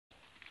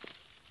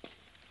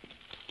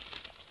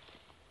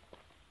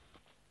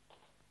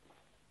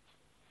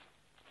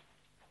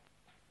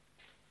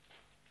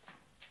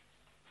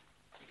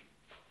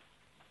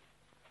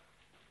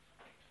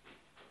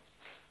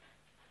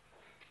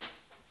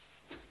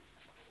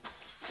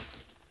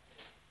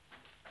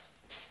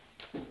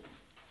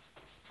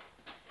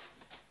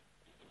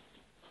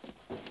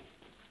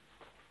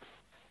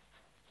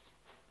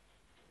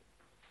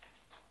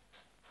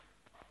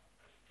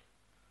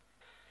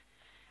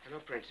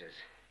Princess,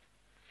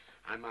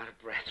 I'm out of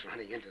breath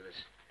running into this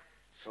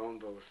phone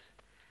booth.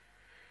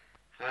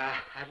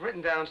 I've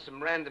written down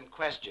some random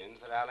questions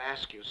that I'll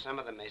ask you. Some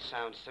of them may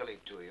sound silly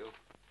to you.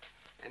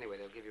 Anyway,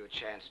 they'll give you a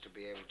chance to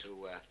be able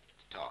to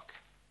talk.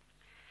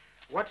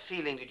 What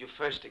feeling did you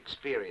first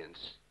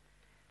experience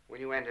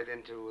when you entered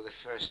into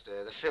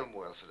the film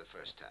world for the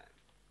first time?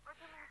 What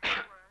do you mean,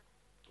 film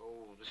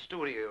world? Oh, the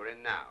studio you're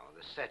in now,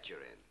 the set you're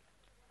in.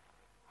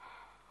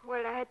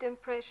 Well, I had the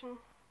impression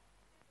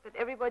that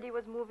everybody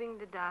was moving in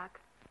the dark,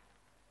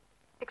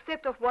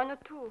 except of one or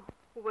two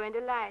who were in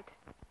the light.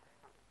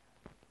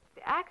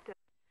 The actor.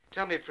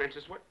 Tell me,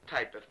 Princess, what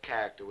type of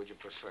character would you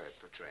prefer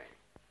portraying?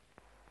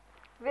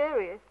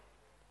 Various.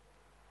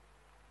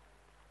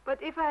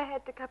 But if I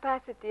had the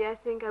capacity, I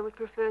think I would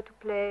prefer to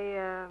play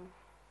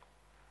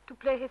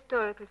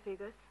historical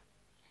figures.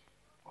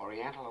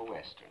 Oriental or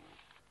Western?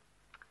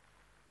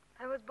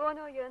 I was born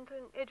Oriental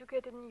and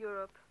educated in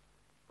Europe,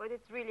 but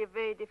it's really a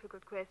very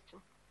difficult question.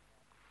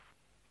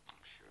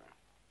 I'm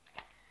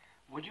sure.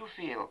 Would you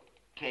feel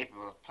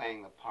capable of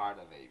playing the part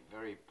of a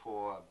very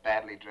poor,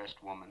 badly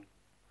dressed woman?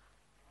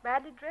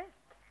 Badly dressed?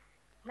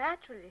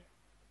 Naturally.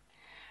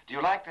 Do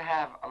you like to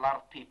have a lot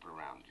of people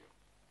around you?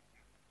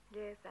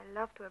 Yes, I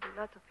love to have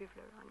lots of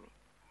people around me.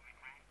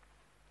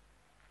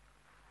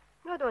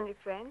 Not only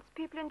friends,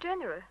 people in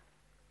general.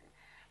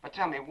 But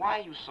tell me, why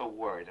are you so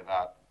worried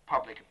about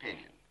public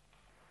opinion?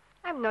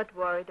 I'm not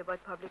worried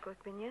about public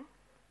opinion.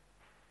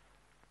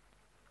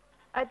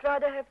 I'd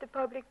rather have the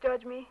public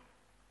judge me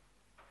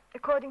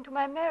according to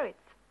my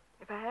merits,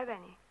 if I have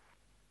any.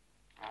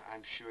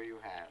 I'm sure you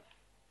have.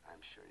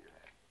 I'm sure you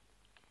have.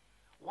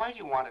 Why do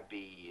you want to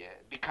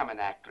become an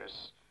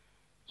actress?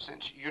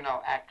 Since, you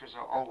know, actors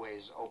are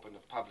always open to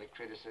public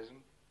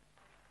criticism.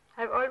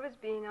 I've always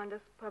been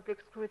under public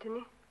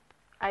scrutiny.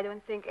 I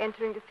don't think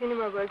entering the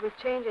cinema world will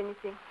change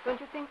anything. Don't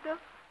you think so?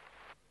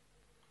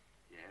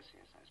 Yes,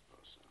 I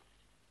suppose so.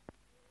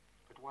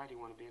 But why do you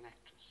want to be an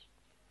actress?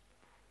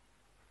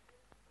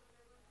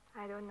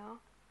 I don't know.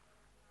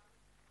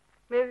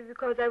 Maybe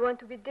because I want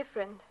to be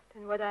different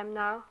than what I'm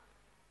now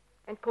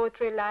and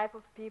portray life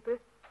of people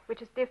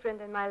which is different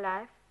than my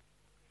life.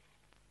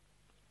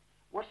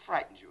 What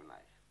frightens you in life?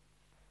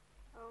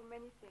 Oh,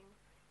 many things.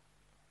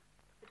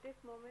 At this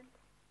moment,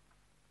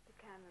 the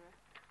camera.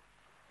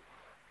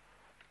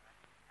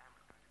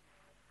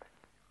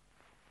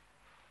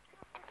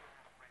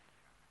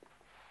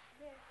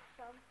 Yes,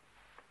 some.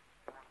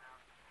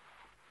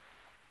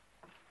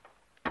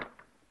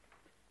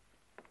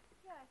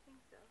 Yeah, I think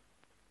so.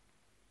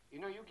 You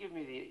know, you give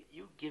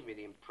me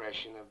the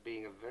impression of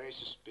being a very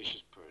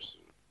suspicious person.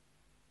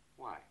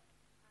 Why?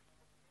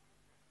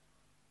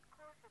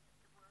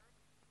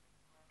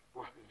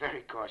 Well,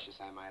 very cautious,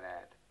 I might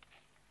add.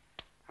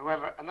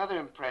 However, another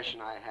impression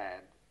I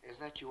had is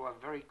that you are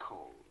very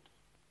cold.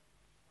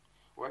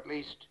 Or at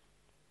least,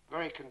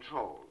 very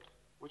controlled,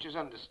 which is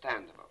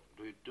understandable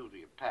due to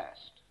your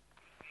past.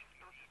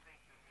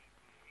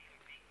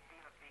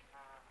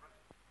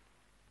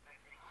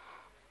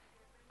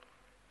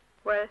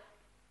 Well,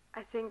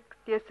 I think,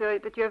 dear sir,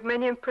 that you have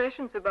many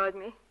impressions about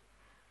me.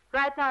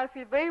 Right now, I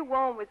feel very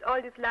warm with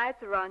all these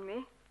lights around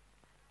me.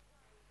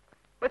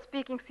 But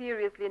speaking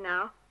seriously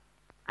now,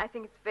 I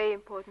think it's very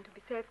important to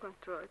be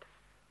self-controlled.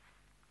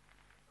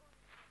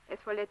 As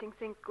for letting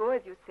things go,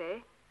 as you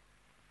say,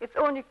 it's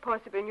only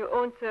possible in your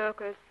own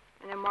circles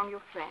and among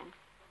your friends.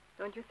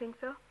 Don't you think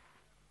so?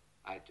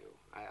 I do.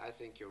 I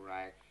think you're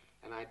right.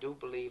 And I do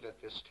believe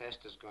that this test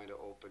is going to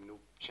open new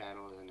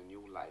channels and a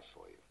new life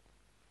for you.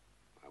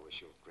 I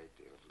wish you a great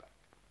deal of luck.